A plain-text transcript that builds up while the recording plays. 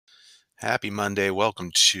Happy Monday.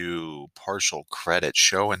 Welcome to Partial Credit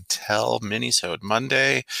Show and Tell Minisode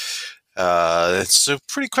Monday. It's a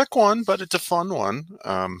pretty quick one, but it's a fun one.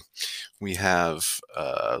 We have,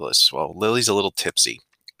 Lily's a little tipsy.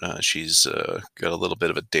 She's got a little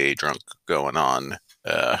bit of a day drunk going on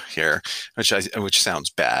here, which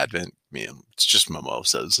sounds bad, but it's just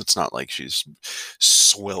mimosas. It's not like she's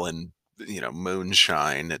swilling,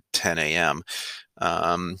 moonshine at 10 a.m.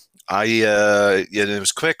 Um, it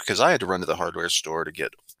was quick because I had to run to the hardware store to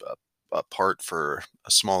get a part for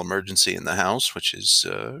a small emergency in the house, which is,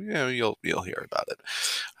 you'll hear about it.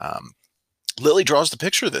 Um, Lily draws the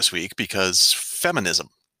picture this week because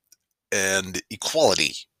feminism and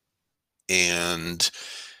equality and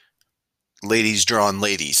ladies drawing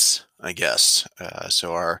ladies, I guess.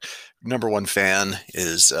 So our number one fan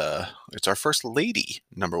is it's our first lady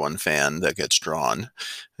number one fan that gets drawn,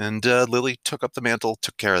 and Lily took up the mantle,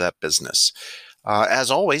 took care of that business. As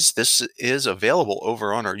always, this is available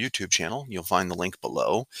over on our YouTube channel. You'll find the link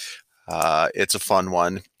below. It's a fun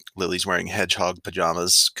one. Lily's wearing hedgehog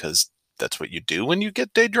pajamas because that's what you do when you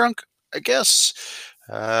get day drunk, I guess.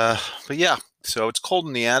 But yeah, so it's cold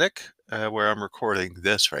in the attic where I'm recording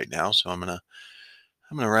this right now. So I'm gonna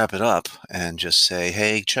wrap it up and just say,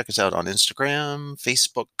 hey, check us out on Instagram,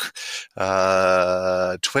 Facebook,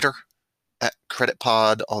 Twitter at Credit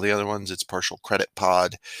Pod. All the other ones, it's Partial Credit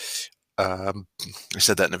Pod. I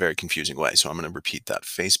said that in a very confusing way, so I'm going to repeat that.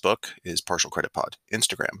 Facebook is Partial Credit Pod.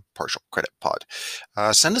 Instagram, Partial Credit Pod.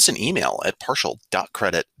 Send us an email at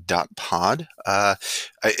partial.credit.pod.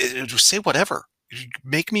 Say whatever.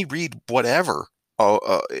 Make me read whatever.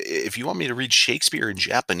 If you want me to read Shakespeare in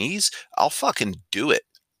Japanese, I'll fucking do it.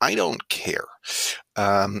 I don't care.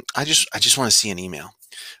 I just want to see an email.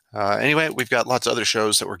 Anyway, we've got lots of other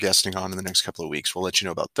shows that we're guesting on in the next couple of weeks. We'll let you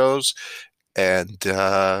know about those. And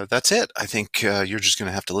that's it. I think you're just going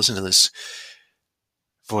to have to listen to this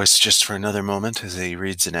voice just for another moment as he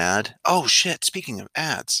reads an ad. Oh, shit. Speaking of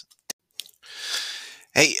ads.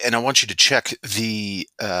 Hey, and I want you to check the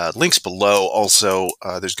links below. Also,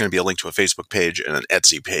 there's going to be a link to a Facebook page and an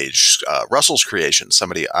Etsy page. Russell's Creation,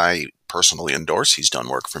 somebody I personally endorse. He's done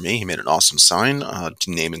work for me. He made an awesome sign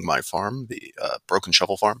naming my farm, the Broken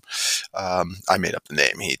Shovel Farm. I made up the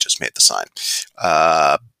name. He just made the sign.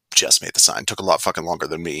 Took a lot fucking longer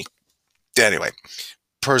than me. Anyway,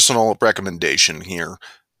 personal recommendation here.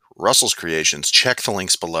 Russell's Creations. Check the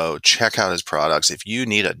links below. Check out his products. If you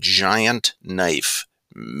need a giant knife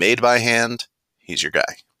made by hand, he's your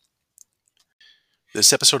guy.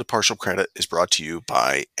 This episode of Partial Credit is brought to you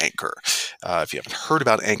by Anchor. If you haven't heard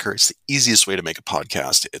about Anchor, it's the easiest way to make a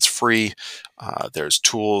podcast. It's free. There's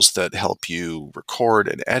tools that help you record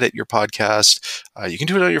and edit your podcast. You can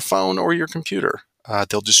do it on your phone or your computer.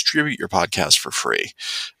 They'll distribute your podcast for free.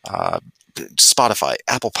 Spotify,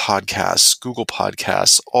 Apple Podcasts, Google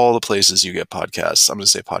Podcasts, all the places you get podcasts. I'm going to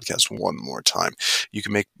say podcast one more time. You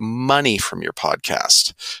can make money from your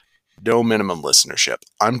podcast. No minimum listenership.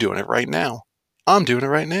 I'm doing it right now.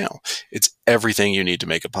 It's everything you need to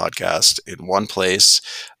make a podcast in one place.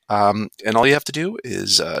 And all you have to do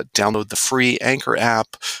is download the free Anchor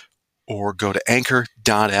app or go to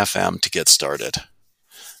anchor.fm to get started.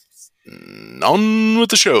 On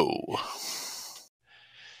with the show.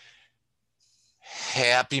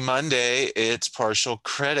 Happy Monday. It's Partial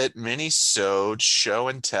Credit Minisode Show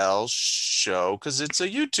and Tell show because it's a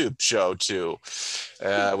YouTube show too,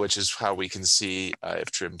 which is how we can see I have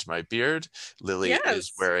trimmed my beard. Lily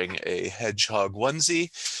is wearing a hedgehog onesie.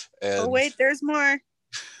 Oh, wait, there's more.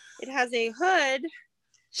 It has a hood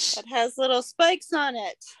that has little spikes on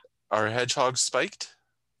it. Are hedgehogs spiked?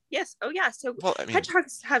 Yes. Oh, yeah. So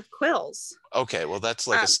hedgehogs have quills. Okay. Well, that's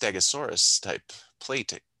like a stegosaurus type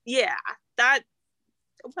plate. Yeah.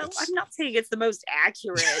 I'm not saying it's the most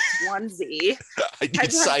accurate onesie. I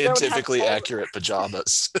need scientifically accurate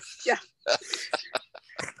pajamas. Yeah.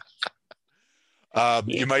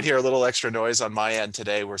 You might hear a little extra noise on my end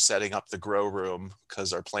today. We're setting up the grow room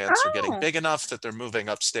because our plants are getting big enough that they're moving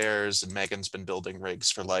upstairs, and Megan's been building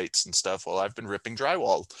rigs for lights and stuff while I've been ripping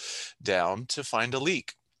drywall down to find a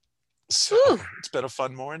leak. So it's been a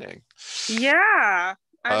fun morning. Yeah.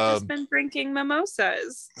 I've just been drinking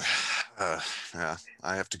mimosas. Yeah,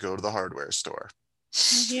 I have to go to the hardware store.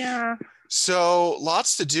 Yeah. So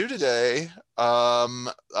lots to do today. I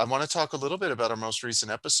want to talk a little bit about our most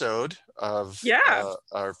recent episode of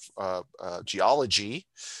our geology.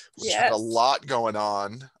 Which had a lot going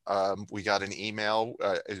on. We got an email.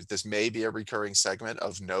 This may be a recurring segment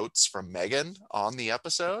of notes from Megan on the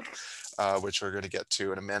episode, which we're going to get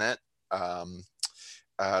to in a minute.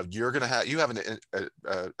 You have an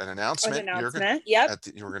announcement. You're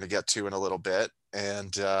going to get to in a little bit,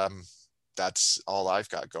 and that's all I've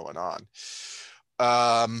got going on.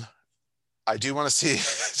 Um, I do want to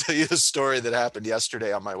tell you a story that happened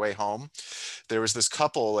yesterday on my way home. There was this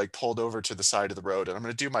couple like pulled over to the side of the road, and I'm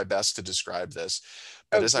going to do my best to describe this.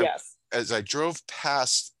 But Oh, yes. as I drove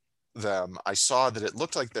past them, I saw that it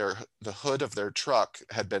looked like the hood of their truck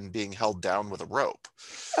had been being held down with a rope.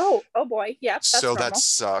 Oh boy. Yep, that's So that normal.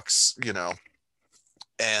 sucks, you know.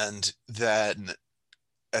 And then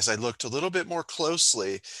as I looked a little bit more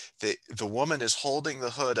closely, the woman is holding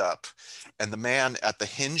the hood up, and the man at the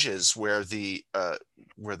hinges where the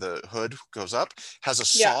hood goes up has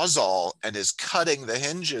a Yeah. sawzall and is cutting the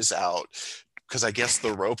hinges out because I guess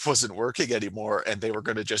the rope wasn't working anymore, and they were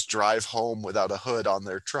going to just drive home without a hood on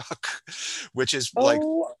their truck, which is like,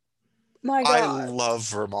 Oh my I God. love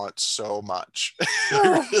Vermont so much. I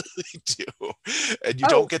Oh, really do. And you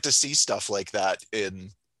don't oh, get to see stuff like that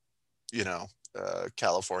in, you know,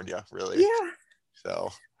 California, really. yeah. So,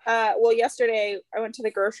 Well, yesterday I went to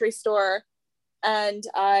the grocery store and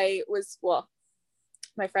my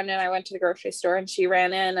friend and I went to the grocery store and she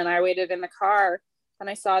ran in and I waited in the car and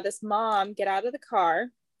I saw this mom get out of the car,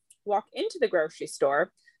 walk into the grocery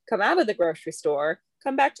store, come out of the grocery store,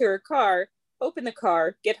 come back to her car, open the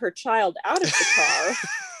car, get her child out of the car,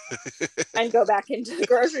 and go back into the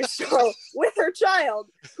grocery store with her child,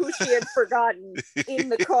 who she had forgotten in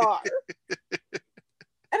the car.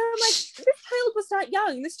 And I'm like, this child was not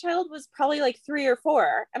young. This child was probably like 3 or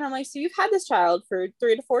 4. And I'm like, so you've had this child for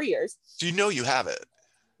 3 to 4 years. do you know you have it?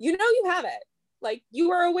 You know you have it. Like, you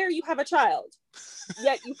are aware you have a child,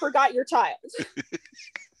 yet you forgot your child.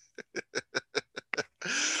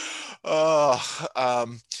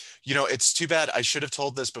 Oh, you know, it's too bad. I should have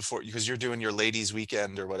told this before because you're doing your ladies'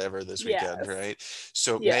 weekend or whatever this weekend, Yes. right?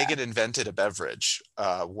 So Yeah. Megan invented a beverage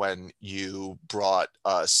when you brought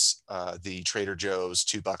us the Trader Joe's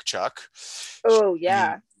 $2 chuck. Oh, She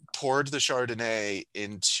yeah. poured the Chardonnay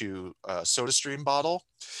into a SodaStream bottle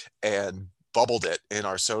and bubbled it in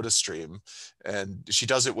our soda stream, and she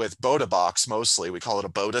does it with Boda Box mostly. We call it a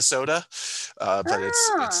Boda soda, but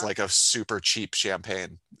it's Ah. like a super cheap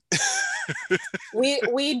champagne.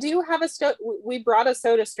 We do have we brought a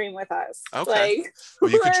soda stream with us. Okay, Like,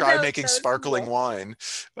 well, you could we're try no, making no sparkling single. wine.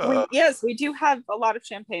 Yes, we do have a lot of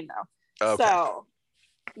champagne though. Okay. So,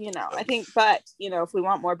 I think, but if we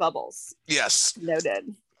want more bubbles, Yes.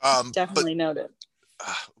 noted. But Definitely noted.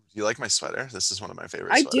 do you like my sweater? This is one of my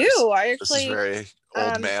favorite I sweaters. do. I This is actually, very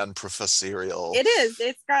old man professorial. it is.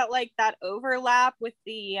 It's got like that overlap with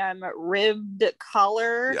the ribbed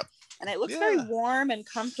collar. Yep. And it looks very Yeah. warm and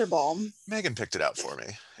comfortable. Megan picked it out for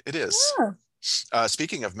me. It is. Yeah.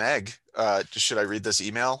 Speaking of Meg, should I read this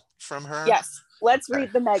email from her? Yes. Let's Okay.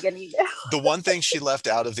 read the Megan email. The one thing she left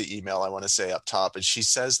out of the email I want to say up top is she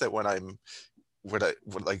says that when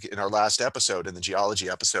like in our last episode, in the geology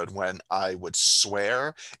episode, when I would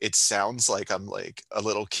swear, it sounds like I'm like a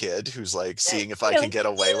little kid who's like seeing if I can get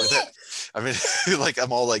away with it. I mean, like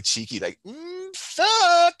I'm all like cheeky, like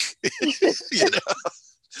fuck, you know.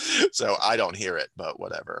 So I don't hear it, but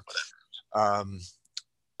whatever.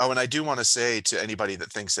 Oh, and I do want to say to anybody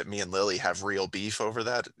that thinks that me and Lily have real beef over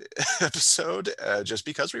that episode, just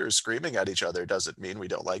because we were screaming at each other doesn't mean we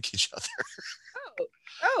don't like each other.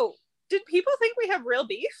 Oh, did people think we have real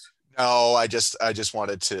beef? No, I just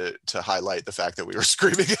wanted to highlight the fact that we were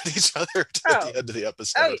screaming at each other at the end of the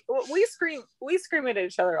episode. Well, we scream at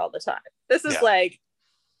each other all the time. This is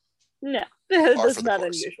no, this is not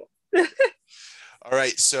unusual. All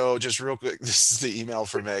right, so just real quick, this is the email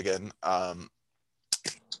for Megan.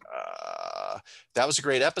 That was a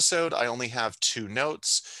great episode. I only have 2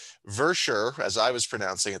 notes. Verschir, as I was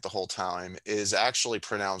pronouncing it the whole time, is actually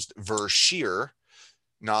pronounced Verschir,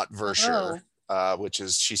 not Verschir, which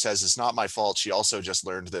is, she says, it's not my fault. She also just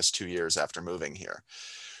learned this 2 years after moving here.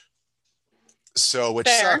 So, which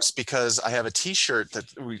sucks because I have a T-shirt that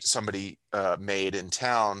somebody made in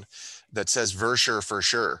town that says Verschir for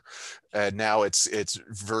sure, and now it's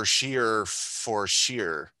Verschir for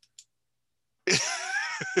sheer.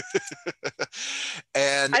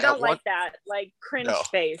 And I don't like that. Like cringe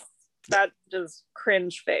face. That just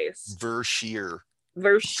cringe face. Verschir.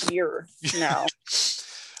 No.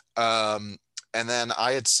 And then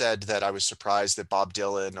I had said that I was surprised that Bob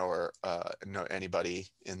Dylan or anybody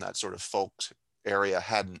in that sort of folk area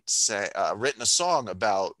hadn't written a song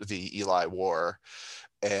about the Eli War.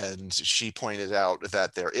 And she pointed out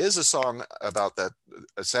that there is a song about that,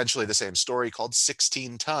 essentially the same story, called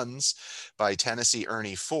 16 Tons by Tennessee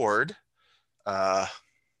Ernie Ford.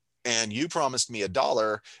 And you promised me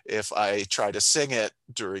 $1 if I try to sing it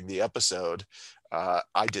during the episode.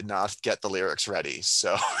 I did not get the lyrics ready.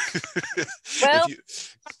 So, well,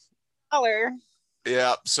 $1.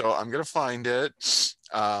 Yeah, so I'm gonna find it.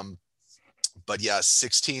 But yeah,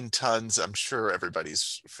 16 tons. I'm sure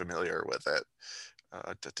everybody's familiar with it.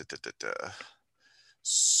 Da, da, da, da, da.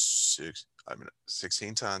 I mean,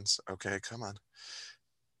 16 tons. Okay, come on.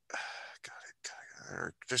 Got it. Got it.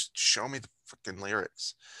 Or just show me the freaking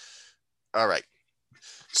lyrics. All right.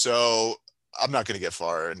 So I'm not going to get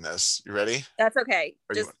far in this. You ready? That's okay.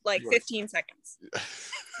 Or Just like you want 15 seconds.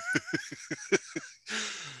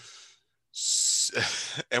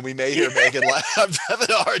 And we may hear Megan laugh. I'm having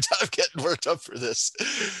a hard time getting worked up for this.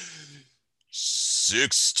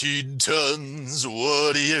 16 tons,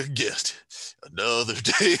 what do you get? Another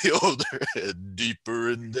day older and deeper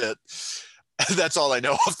in debt. That's all I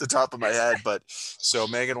know off the top of my head. But so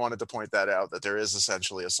Megan wanted to point that out, that there is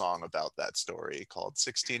essentially a song about that story called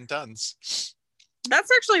 16 Tons.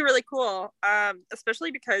 That's actually really cool,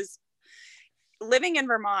 especially because living in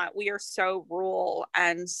Vermont, we are so rural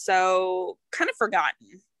and so kind of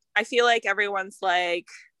forgotten. I feel like everyone's like,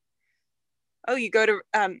 oh, you go to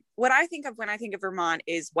what I think of when I think of Vermont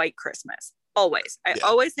is White Christmas. Always. I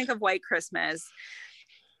always think of White Christmas.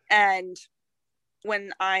 And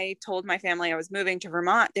when I told my family I was moving to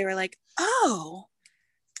Vermont, they were like, oh,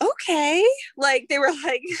 okay. Like they were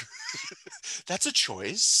like, that's a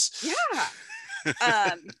choice. Yeah.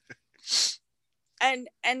 And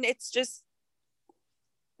it's just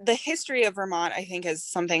the history of Vermont, I think, is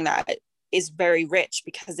something that is very rich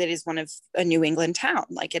because it is one of a New England town.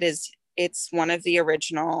 Like it's one of the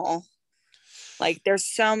original, like there's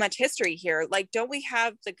so much history here. Like, don't we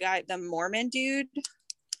have the Mormon dude?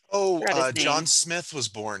 Oh, John Smith was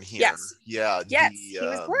born here. Yes. Yeah. Yes, he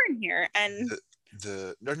was born here. And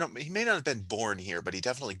no, he may not have been born here, but he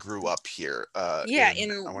definitely grew up here. In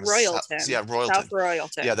Royalton. Royalton. South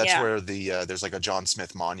Royalton. Yeah, that's where there's like a John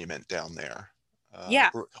Smith monument down there.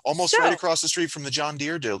 Almost right across the street from the John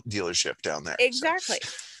Deere dealership down there. Exactly.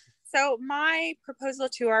 So my proposal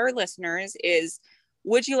to our listeners is,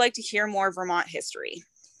 would you like to hear more Vermont history?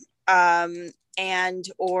 And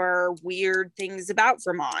or weird things about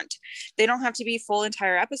Vermont. They don't have to be full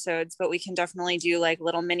entire episodes, but we can definitely do like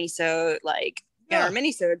little mini-sode, like in our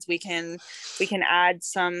mini-sodes, we can add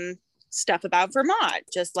some stuff about Vermont,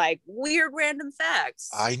 just like weird random facts.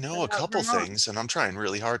 I know a couple things, and I'm trying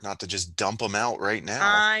really hard not to just dump them out right now.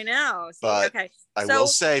 I know. See, but okay. I will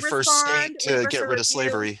say, first state to get rid of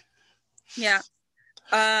slavery. Yeah.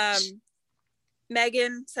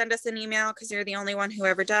 Megan, send us an email because you're the only one who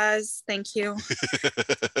ever does. Thank you.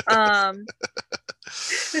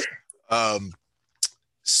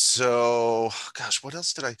 So gosh, what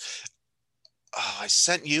else did I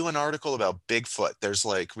sent you an article about Bigfoot. There's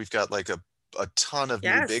like, we've got like a ton of new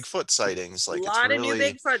Bigfoot sightings. Like a lot of new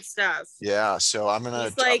Bigfoot stuff. Yeah. So I'm going to,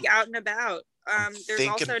 he's like out and about. There's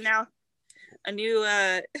also now a new,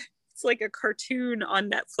 it's like a cartoon on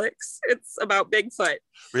Netflix. It's about Bigfoot.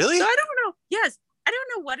 Really? So I don't know. Yes. I don't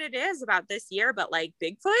know what it is about this year, but like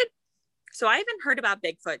Bigfoot. So I haven't heard about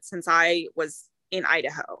Bigfoot since I was in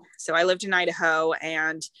Idaho. So I lived in Idaho,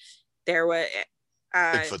 and there was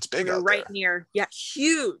Bigfoot's big we were out right there. near,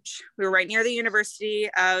 huge. We were right near the University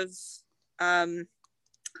of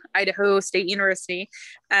Idaho State University,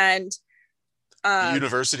 and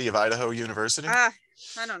University of Idaho University. I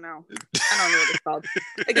don't know what it's called.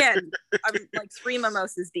 Again, I'm like 3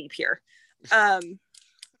 mimosas deep here.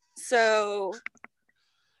 So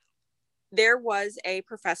there was a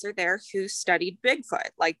professor there who studied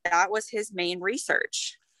Bigfoot. Like that was his main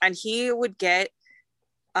research, and he would get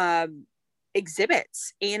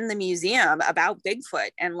exhibits in the museum about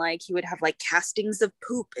Bigfoot, and like he would have like castings of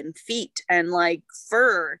poop and feet and like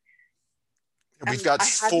fur. We've got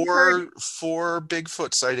four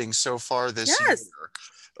Bigfoot sightings so far this year,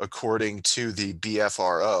 according to the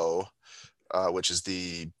BFRO, which is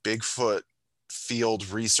the Bigfoot Field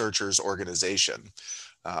Researchers Organization,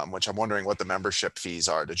 which I'm wondering what the membership fees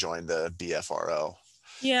are to join the BFRO.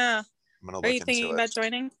 Yeah. Are you thinking about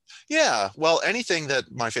joining? Yeah. Well, anything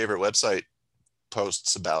that my favorite website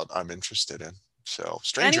posts about, I'm interested in. So,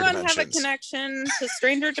 Stranger Dimensions. Anyone have a connection to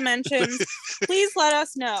Stranger Dimensions? Please let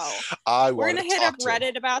us know. We're going to hit up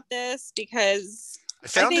Reddit about this because I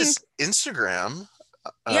found his Instagram.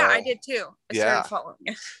 Yeah, I did too. I started following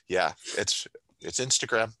it. Yeah, it's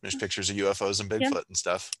Instagram. There's pictures of UFOs and Bigfoot and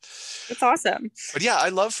stuff. It's awesome. But yeah, I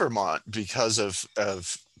love Vermont because of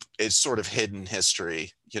its sort of hidden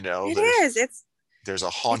history. You know, there's a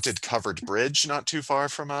haunted covered bridge not too far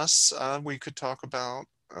from us. We could talk about.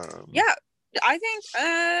 Yeah. I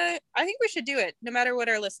think we should do it, no matter what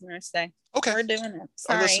our listeners say. Okay. We're doing it.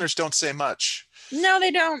 Sorry. Our listeners don't say much. No,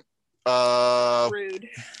 they don't. Rude.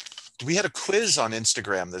 We had a quiz on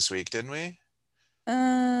Instagram this week, didn't we?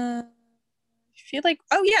 If you'd like,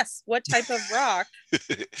 oh yes, what type of rock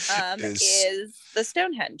is the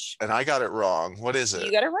Stonehenge? And I got it wrong. What is it?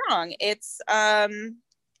 You got it wrong. It's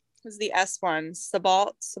was the S one,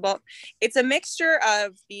 Sabalt. It's a mixture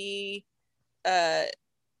of the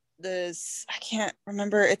this, I can't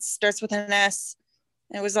remember. It starts with an S.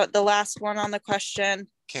 It was the last one on the question.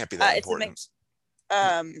 Can't be that important.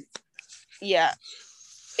 Yeah,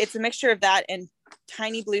 it's a mixture of that and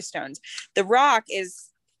tiny blue stones. The rock is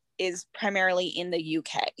primarily in the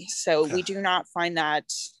UK, so we do not find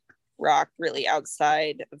that rock really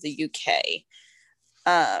outside of the UK.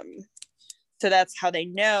 So that's how they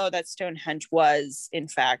know that Stonehenge was in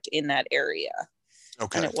fact in that area.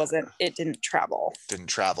 Okay. And it didn't travel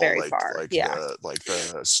very far. Like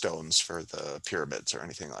the stones for the pyramids or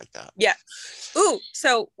anything like that. Yeah. Ooh,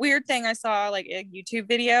 so weird thing, I saw like a YouTube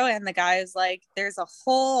video and the guy is like, there's a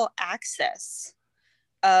whole axis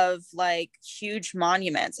of like huge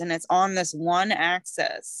monuments and it's on this one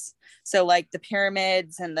axis. So like the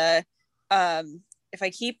pyramids and the if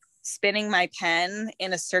I keep spinning my pen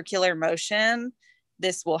in a circular motion,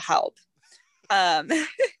 this will help.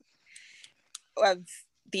 Of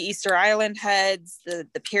the Easter Island heads, the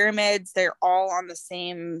pyramids, they're all on the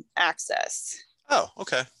same axis. Oh,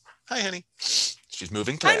 okay. Hi, honey. She's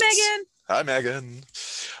moving plants. Hi, Megan.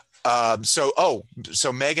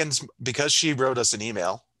 So Megan's, because she wrote us an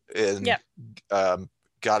email and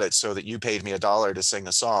got it so that you paid me $1 to sing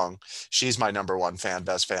a song. She's my number one fan,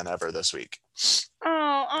 best fan ever this week.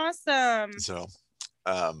 Oh, awesome. So,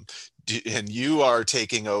 and you are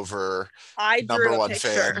taking over number one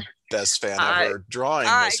fan, best fan ever drawing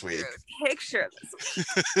this week. I drew a picture this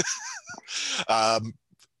week.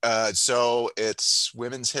 So it's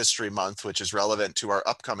Women's History Month, which is relevant to our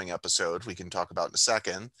upcoming episode. We can talk about in a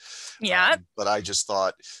second. Yeah. But I just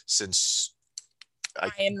thought, since I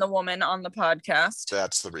am the woman on the podcast,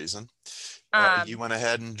 that's the reason. You went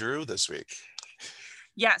ahead and drew this week.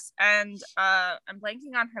 Yes, and I'm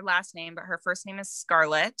blanking on her last name, but her first name is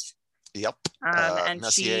Scarlett. Yep. And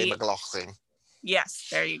Messier McLaughlin. Yes,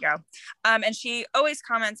 there you go. And she always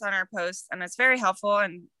comments on our posts, and it's very helpful,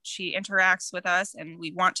 and she interacts with us, and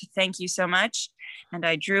we want to thank you so much. And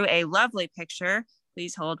I drew a lovely picture.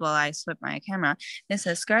 Please hold while I flip my camera. This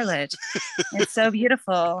is Scarlett. It's so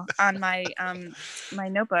beautiful on my my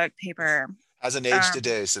notebook paper. Hasn't aged a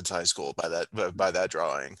day since high school by that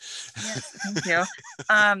drawing. Yes, thank you.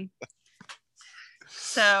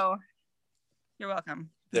 So you're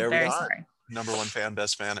welcome. There I'm very we are. sorry. Number one fan,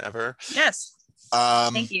 best fan ever. Yes.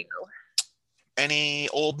 Thank you. Any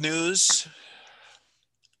old news?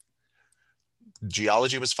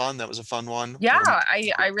 Geology was fun. That was a fun one. Yeah,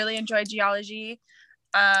 I really enjoyed geology.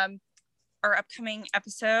 Our upcoming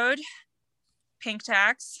episode, Pink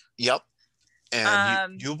Tax. Yep.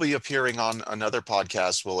 And you'll be appearing on another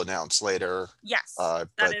podcast we'll announce later. Yes,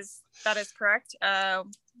 that is correct.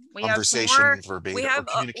 We conversation verbatim. We have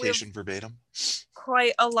communication verbatim.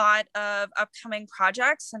 Quite a lot of upcoming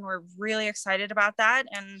projects, and we're really excited about that,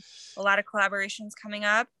 and a lot of collaborations coming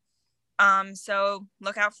up. So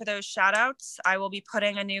look out for those shout outs. I will be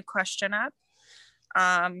putting a new question up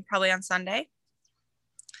probably on Sunday.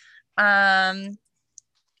 And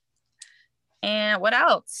what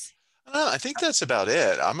else? I think that's about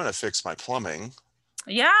it. I'm going to fix my plumbing.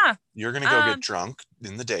 Yeah. You're going to go get drunk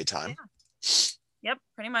in the daytime. Yeah. Yep,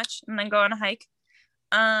 pretty much. And then go on a hike.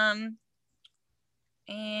 And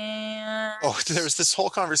there was this whole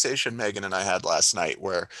conversation Megan and I had last night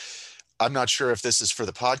where I'm not sure if this is for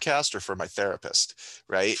the podcast or for my therapist,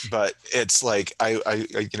 right? But it's like I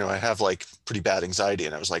have like pretty bad anxiety,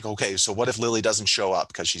 and I was like, okay, so what if Lily doesn't show up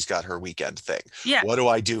because she's got her weekend thing? Yeah. What do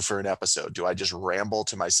I do for an episode? Do I just ramble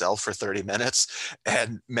to myself for 30 minutes?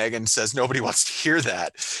 And Megan says nobody wants to hear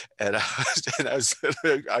that, and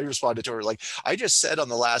I responded to her like, I just said on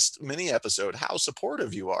the last mini episode how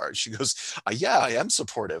supportive you are. And she goes, yeah, I am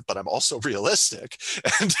supportive, but I'm also realistic.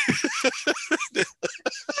 And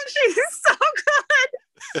so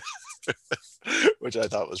good. Which I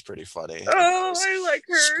thought was pretty funny. Oh, I like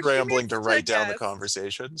her. Scrambling to write down the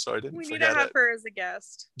conversation, so I didn't forget it. We need to have her as a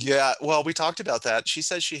guest. Yeah, well, we talked about that. She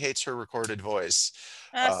says she hates her recorded voice.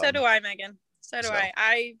 So do I, Megan. So do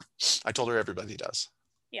I. I told her everybody does.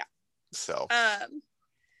 Yeah. So.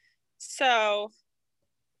 So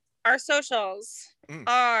our socials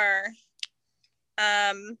are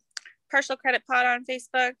Partial Credit Pod on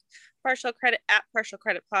Facebook, Partial Credit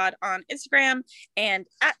Pod on Instagram, and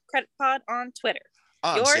 @Credit Pod on Twitter.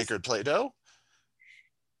 On Yours? Sacred Play-Doh.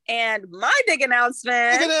 And my big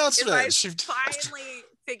announcement. She finally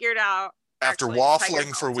figured out. After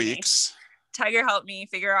waffling for weeks. Tiger helped me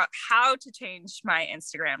figure out how to change my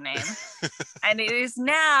Instagram name. And it is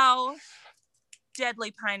now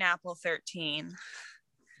Deadly Pineapple 13.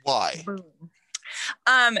 Why?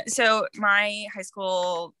 Boom. So my high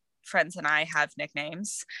school friends and I have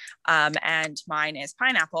nicknames, and mine is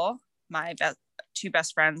Pineapple. My two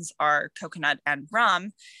best friends are Coconut and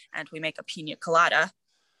Rum, and we make a pina colada.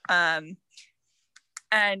 And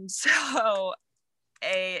so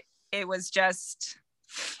it was just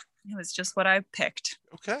what I picked.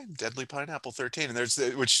 Okay, Deadly Pineapple 13, and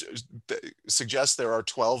which suggests there are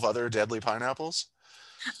 12 other Deadly Pineapples.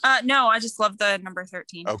 No, I just love the number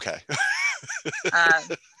 13. Okay.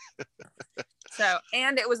 So,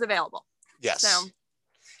 and it was available. Yes. So,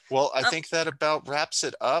 well, I think that about wraps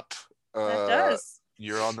it up. That does.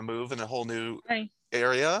 You're on the move in a whole new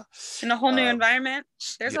area. In a whole new environment.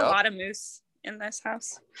 There's a lot of moose in this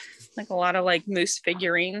house. Like a lot of like moose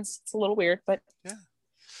figurines. It's a little weird, but yeah.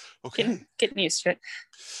 Okay. Getting used to it.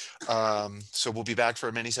 So we'll be back for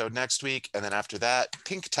a mini-sode next week, and then after that,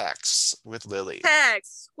 Pink Tax with Lily.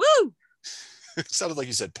 Pecs. Woo! It sounded like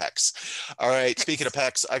you said pecs. All right. Pecs. Speaking of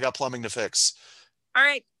pecs, I got plumbing to fix. All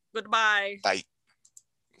right. Goodbye. Bye.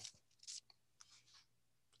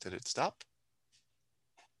 Did it stop?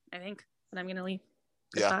 I think, but I'm gonna leave.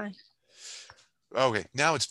 Goodbye. Yeah. Okay. Now it's